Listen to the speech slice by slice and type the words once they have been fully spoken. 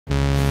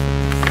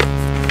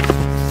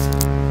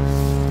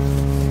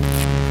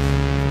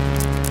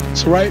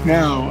So right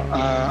now,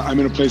 I'm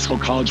in a place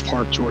called College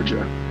Park,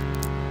 Georgia.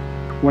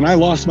 When I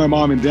lost my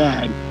mom and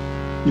dad,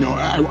 you know,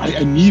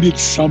 I needed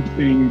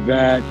something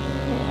that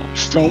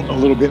felt a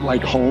little bit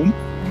like home,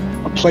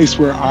 a place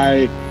where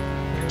I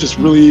just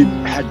really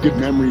had good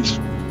memories.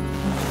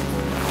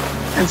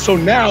 And so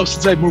now,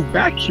 since I've moved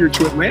back here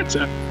to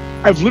Atlanta,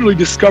 I've literally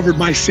discovered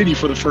my city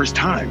for the first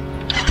time.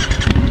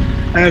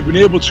 And I've been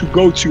able to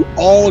go to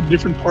all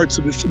different parts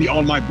of the city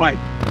on my bike.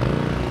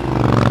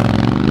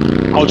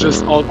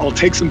 I'll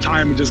take some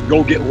time and just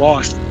go get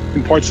lost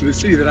in parts of the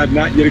city that I've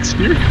not yet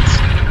experienced.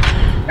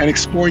 And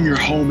exploring your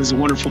home is a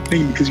wonderful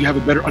thing because you have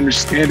a better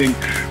understanding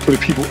for the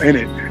people in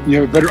it.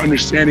 You have a better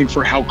understanding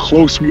for how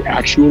close we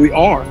actually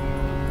are.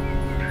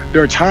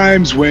 There are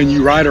times when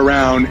you ride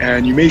around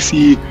and you may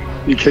see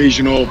the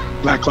occasional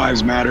Black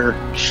Lives Matter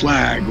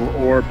flag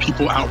or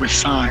people out with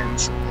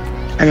signs,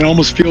 and it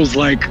almost feels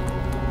like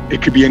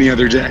it could be any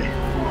other day.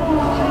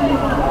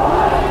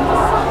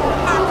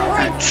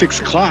 At 6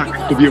 o'clock,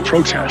 there'll be a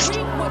protest,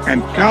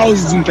 and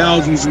thousands and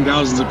thousands and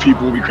thousands of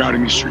people will be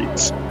crowding the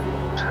streets.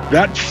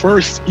 That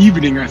first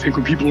evening, I think,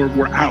 when people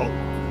were out,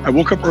 I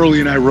woke up early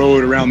and I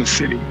rode around the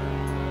city.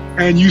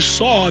 And you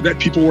saw that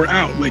people were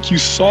out. Like, you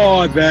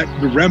saw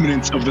that the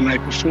remnants of the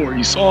night before.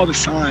 You saw the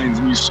signs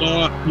and you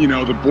saw, you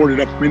know, the boarded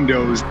up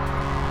windows.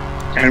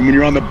 And when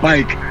you're on the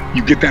bike,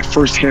 you get that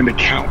firsthand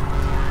account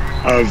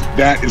of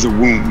that is a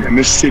wound and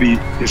this city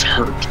is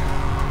hurt.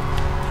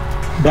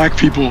 Black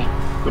people,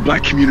 the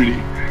Black community,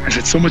 has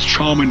had so much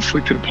trauma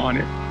inflicted upon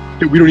it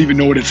that we don't even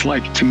know what it's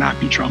like to not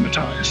be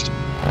traumatized.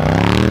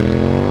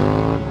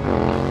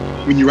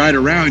 When you ride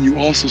around, you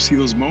also see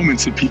those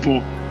moments of people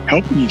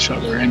helping each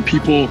other and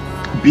people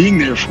being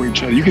there for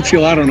each other. You can see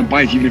a lot on a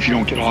bike even if you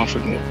don't get off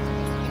of it.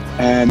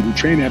 And we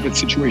train to have that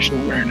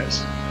situational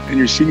awareness. And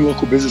you're seeing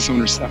local business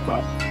owners step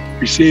up.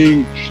 You're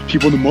seeing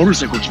people in the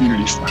motorcycle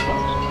community step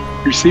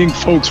up. You're seeing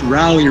folks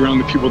rally around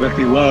the people that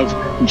they love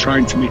and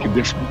trying to make a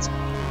difference.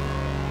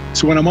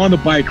 So when I'm on the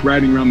bike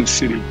riding around the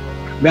city,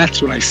 that's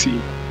what I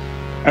see.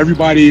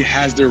 Everybody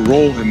has their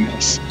role in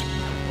this.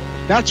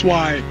 That's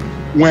why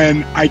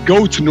when I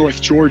go to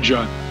North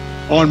Georgia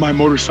on my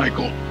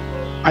motorcycle,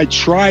 I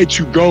try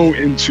to go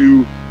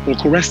into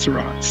local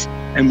restaurants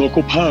and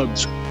local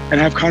pubs and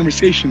have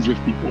conversations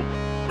with people.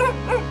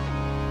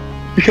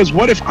 Because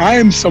what if I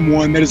am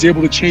someone that is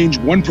able to change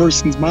one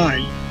person's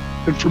mind?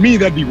 Then for me,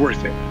 that'd be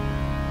worth it.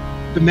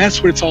 Then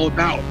that's what it's all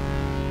about.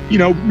 You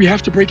know, we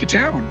have to break it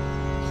down.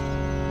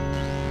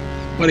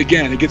 But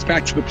again, it gets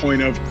back to the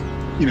point of,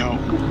 you know,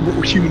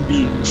 we're human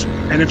beings.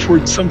 And if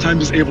we're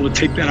sometimes able to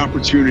take that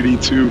opportunity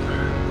to,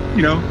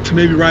 you know, to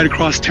maybe ride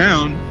across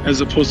town as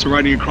opposed to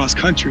riding across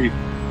country,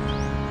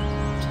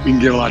 we can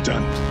get a lot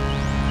done.